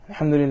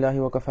الحمد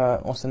لله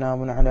وكفى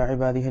وسلام على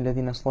عباده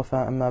الذين اصطفى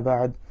أما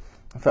بعد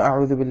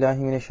فأعوذ بالله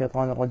من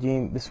الشيطان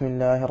الرجيم بسم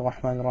الله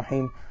الرحمن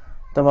الرحيم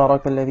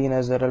تبارك الذي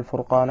نزل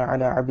الفرقان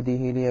على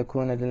عبده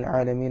ليكون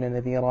للعالمين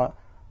نذيرا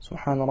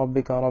سبحان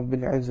ربك رب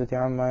العزة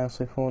عما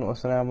يصفون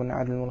وسلام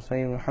على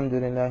المرسلين والحمد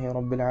لله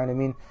رب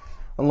العالمين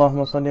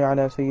اللهم صل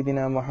على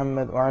سيدنا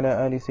محمد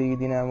وعلى آل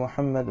سيدنا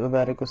محمد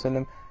وبارك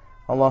وسلم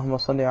اللهم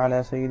صل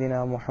على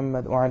سيدنا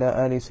محمد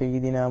وعلى آل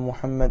سيدنا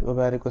محمد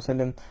وبارك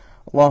وسلم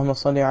اللهم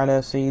صل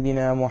على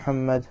سيدنا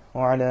محمد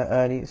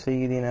وعلى آل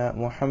سيدنا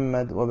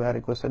محمد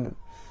وبارك وسلم.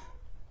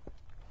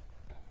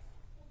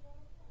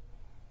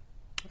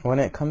 When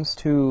it comes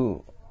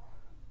to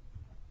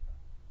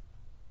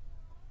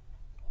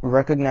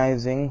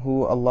recognizing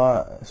who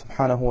Allah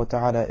subhanahu wa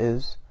ta'ala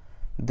is,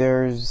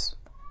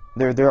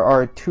 there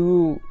are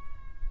two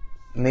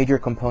major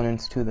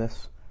components to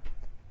this.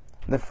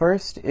 The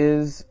first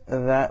is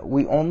that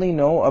we only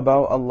know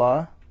about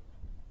Allah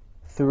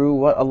through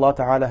what Allah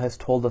Ta'ala has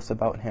told us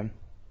about Him.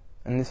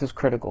 And this is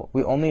critical.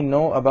 We only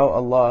know about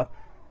Allah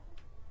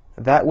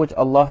that which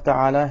Allah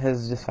Ta'ala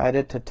has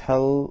decided to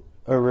tell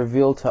or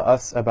reveal to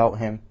us about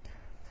Him.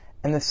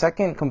 And the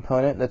second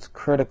component that's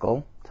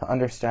critical to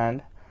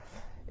understand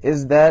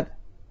is that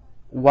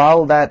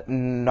while that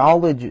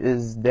knowledge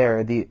is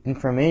there, the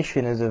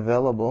information is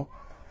available,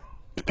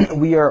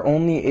 we are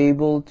only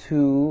able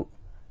to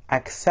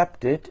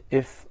accept it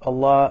if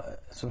Allah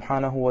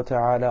Subhanahu wa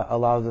Ta'ala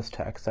allows us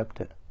to accept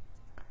it.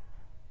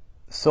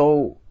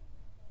 So,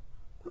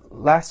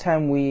 last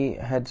time we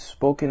had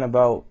spoken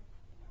about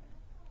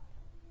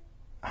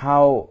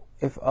how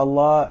if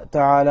Allah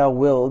Ta'ala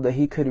willed that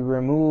He could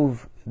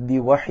remove the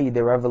wahi,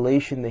 the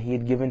revelation that He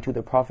had given to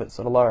the Prophet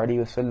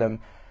ﷺ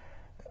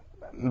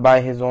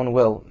by His own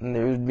will, and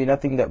there would be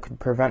nothing that could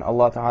prevent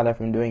Allah Ta'ala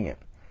from doing it.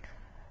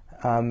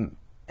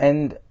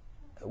 And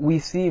we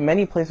see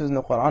many places in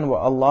the Quran where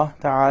Allah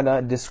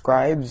Ta'ala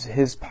describes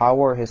His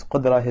power, His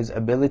qudra, His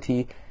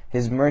ability,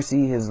 His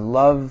mercy, His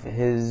love,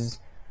 His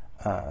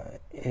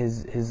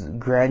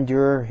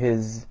grandeur,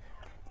 His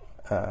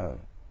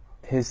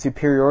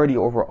superiority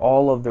over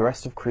all of the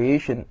rest of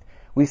creation.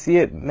 We see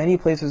it many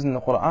places in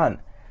the Quran.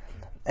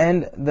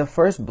 And the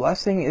first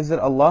blessing is that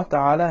Allah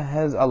Ta'ala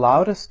has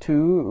allowed us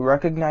to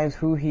recognize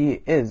who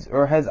He is,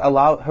 or has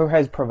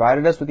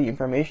provided us with the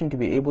information to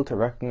be able to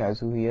recognize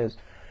who He is.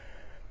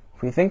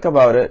 If we think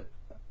about it,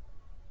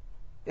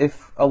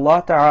 if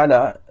Allah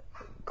Ta'ala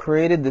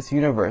created this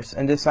universe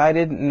and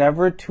decided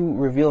never to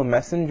reveal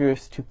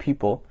messengers to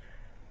people,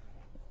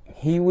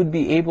 He would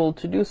be able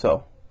to do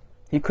so.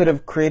 He could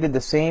have created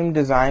the same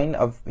design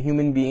of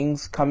human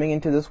beings coming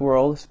into this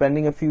world,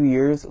 spending a few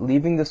years,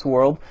 leaving this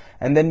world,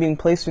 and then being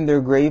placed in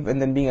their grave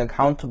and then being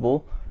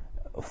accountable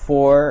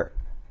for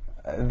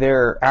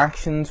their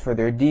actions, for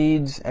their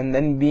deeds, and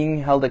then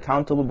being held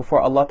accountable before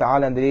Allah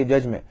Ta'ala on the Day of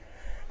Judgment.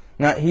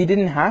 Now, He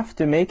didn't have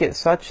to make it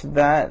such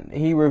that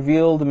He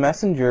revealed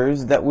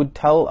messengers that would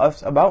tell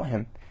us about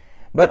Him.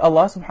 But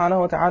Allah Subhanahu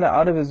wa Ta'ala,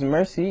 out of His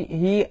mercy,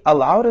 He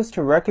allowed us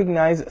to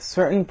recognize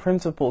certain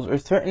principles or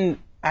certain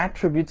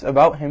attributes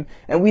about Him,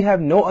 and we'd have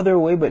no other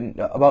way but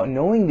about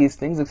knowing these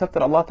things except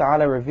that Allah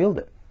Ta'ala revealed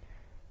it.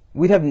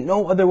 We'd have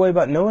no other way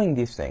about knowing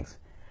these things.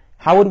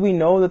 How would we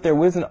know that there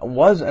was an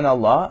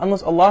Allah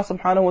unless Allah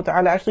Subhanahu wa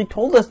Ta'ala actually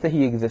told us that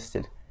He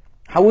existed?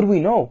 How would we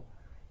know?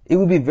 It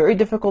would be very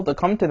difficult to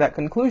come to that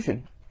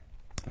conclusion.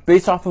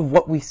 Based off of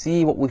what we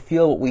see, what we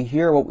feel, what we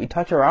hear, what we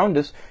touch around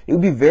us, it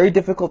would be very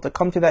difficult to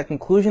come to that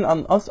conclusion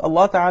unless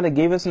Allah Ta'ala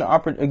gave us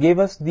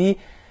the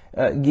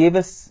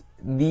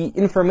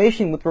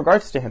information with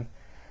regards to Him.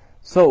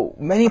 So,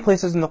 many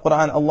places in the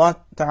Quran, Allah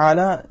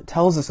Ta'ala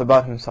tells us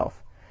about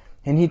Himself.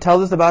 And He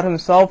tells us about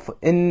Himself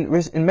in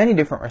many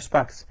different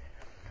respects.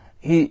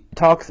 He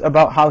talks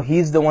about how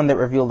He's the one that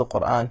revealed the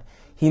Quran.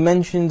 He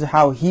mentions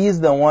how He is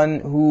the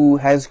one who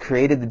has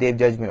created the Day of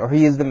Judgment, or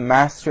He is the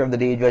master of the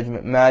Day of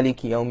Judgment,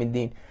 Maliki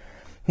Yawmiddin.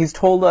 He's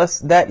told us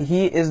that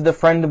He is the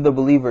friend of the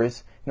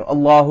believers.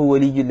 Allahu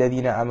waliyyul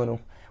ladhina amanu.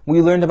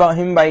 We learned about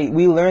Him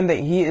we learned that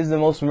He is the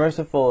most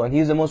merciful and He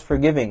is the most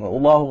forgiving.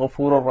 Allahu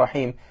ghafurur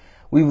rahim.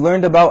 We've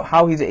learned about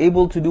how He's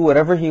able to do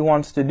whatever He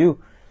wants to do.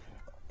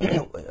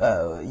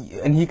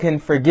 And He can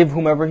forgive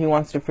whomever He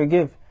wants to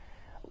forgive.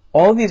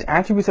 All these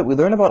attributes that we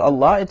learn about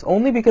Allah, it's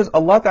only because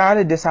Allah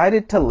Ta'ala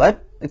decided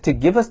to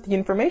give us the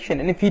information.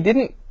 And if He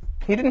didn't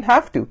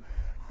have to.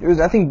 There was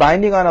nothing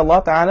binding on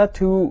Allah Ta'ala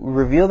to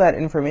reveal that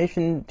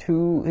information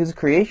to His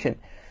creation.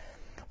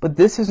 But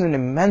this is an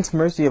immense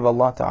mercy of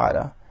Allah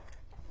Ta'ala,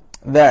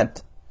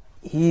 that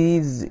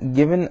He's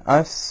given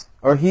us,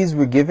 or He's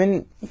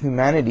given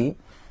humanity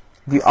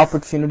the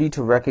opportunity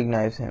to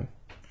recognize Him.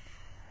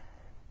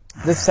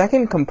 The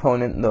second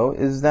component, though,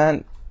 is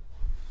that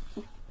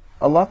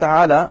Allah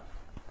Ta'ala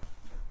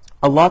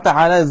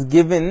has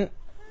given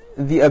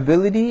the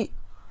ability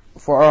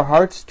for our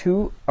hearts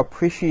to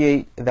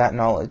appreciate that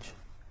knowledge.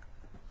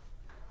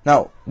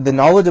 Now, the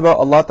knowledge about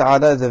Allah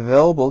Ta'ala is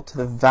available to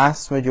the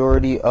vast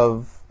majority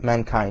of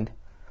mankind.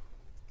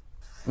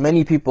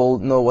 Many people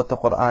know what the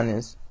Quran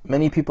is.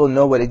 Many people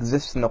know what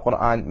exists in the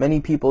Quran. Many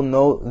people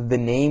know the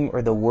name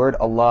or the word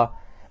Allah.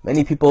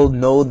 Many people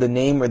know the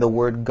name or the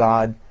word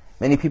God.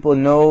 Many people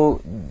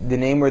know the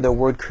name or the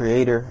word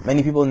Creator.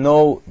 Many people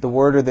know the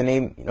word or the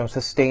name,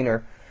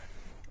 Sustainer.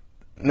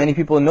 Many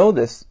people know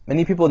this.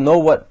 Many people know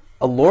what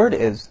a Lord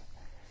is.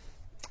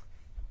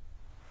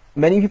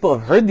 Many people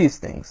have heard these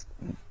things.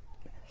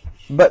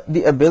 But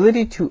the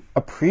ability to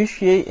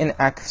appreciate and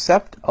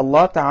accept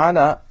Allah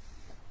Ta'ala,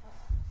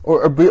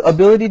 or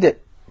ability to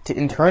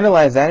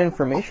internalize that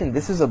information,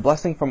 this is a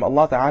blessing from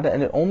Allah Ta'ala,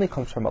 and it only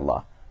comes from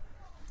Allah.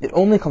 It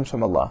only comes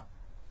from Allah.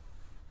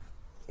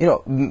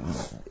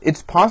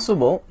 It's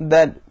possible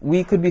that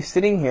we could be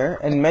sitting here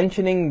and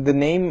mentioning the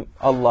name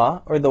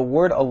Allah or the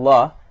word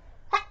Allah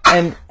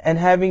and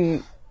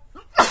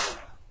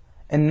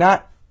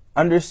not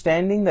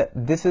understanding that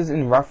this is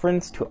in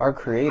reference to our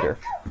Creator.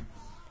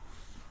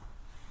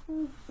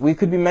 We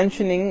could be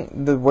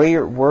mentioning the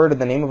word or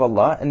the name of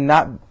Allah and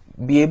not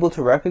be able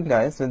to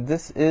recognize that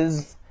this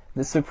is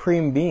the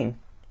Supreme Being.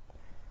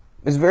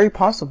 It's very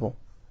possible.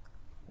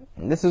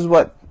 This is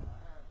what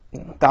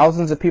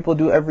thousands of people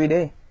do every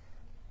day.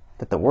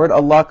 That the word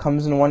Allah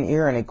comes in one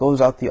ear and it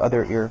goes out the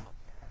other ear.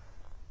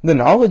 The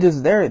knowledge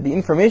is there. The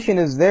information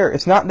is there.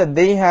 It's not that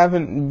they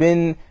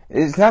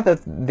it's not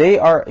that they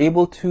are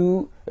able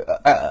to,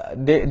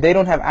 they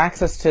don't have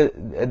access to,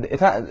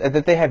 it's not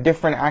that they have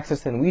different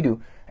access than we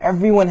do.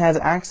 Everyone has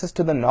access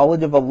to the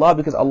knowledge of Allah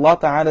because Allah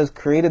Ta'ala has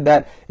created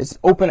that. It's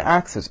open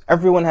access.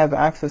 Everyone has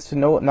access to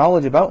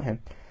knowledge about Him.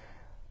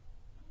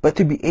 But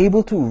to be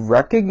able to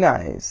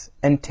recognize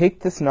and take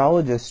this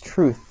knowledge as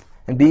truth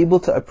and be able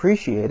to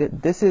appreciate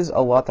it, this is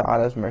Allah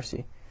Ta'ala's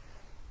mercy.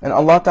 And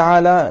Allah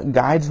Ta'ala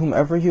guides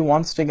whomever He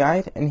wants to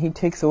guide, and He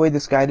takes away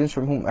this guidance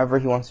from whomever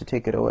He wants to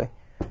take it away.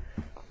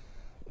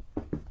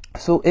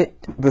 So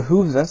it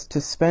behooves us to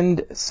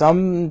spend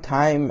some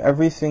time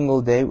every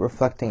single day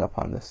reflecting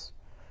upon this.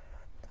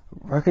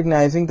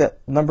 Recognizing that,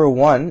 number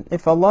one,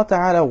 if Allah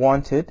Ta'ala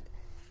wanted,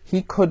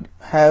 He could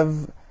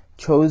have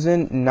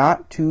chosen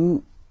not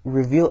to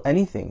reveal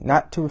anything,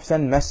 not to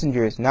send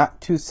messengers, not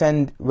to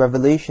send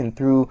revelation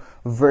through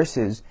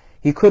verses.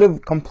 He could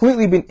have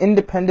completely been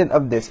independent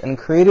of this and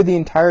created the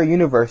entire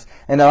universe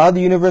and allowed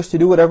the universe to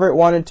do whatever it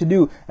wanted to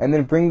do and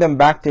then bring them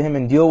back to Him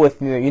and deal with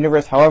the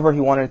universe however He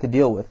wanted it to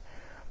deal with.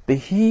 But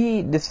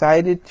He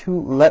decided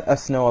to let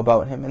us know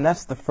about Him, and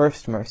that's the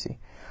first mercy.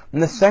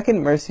 And the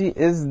second mercy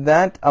is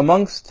that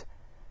amongst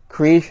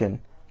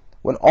creation,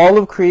 when all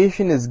of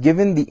creation is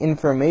given the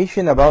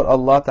information about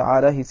Allah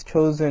Ta'ala, He's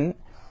chosen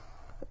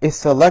a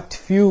select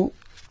few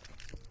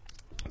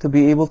to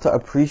be able to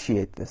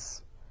appreciate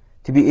this,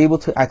 to be able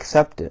to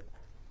accept it.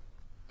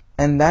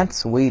 And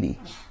that's weighty.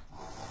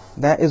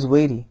 That is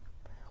weighty.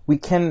 We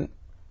can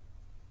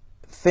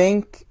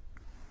thank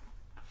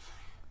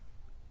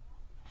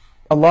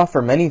Allah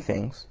for many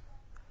things,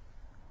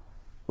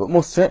 but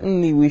most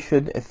certainly we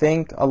should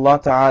thank Allah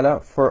Ta'ala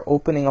for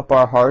opening up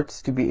our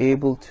hearts to be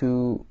able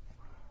to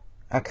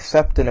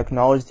accept and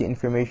acknowledge the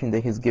information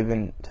that He's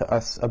given to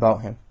us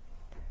about Him.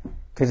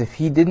 Because if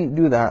He didn't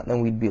do that,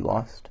 then we'd be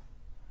lost.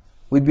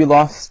 We'd be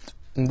lost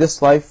in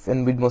this life,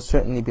 and we'd most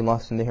certainly be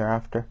lost in the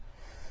hereafter.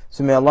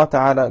 So may Allah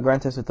Ta'ala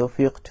grant us the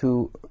tawfiq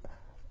to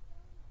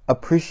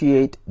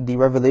appreciate the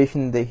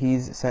revelation that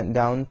He's sent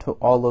down to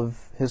all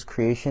of His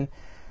creation.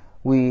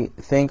 We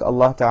thank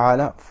Allah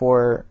Ta'ala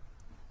for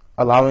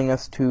allowing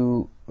us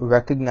to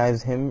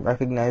recognize Him,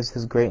 recognize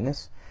His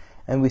greatness,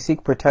 and we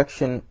seek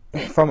protection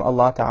from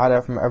Allah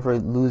Ta'ala from ever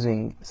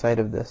losing sight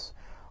of this.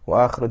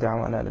 وآخر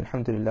دعوانا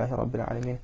الحمد لله رب العالمين.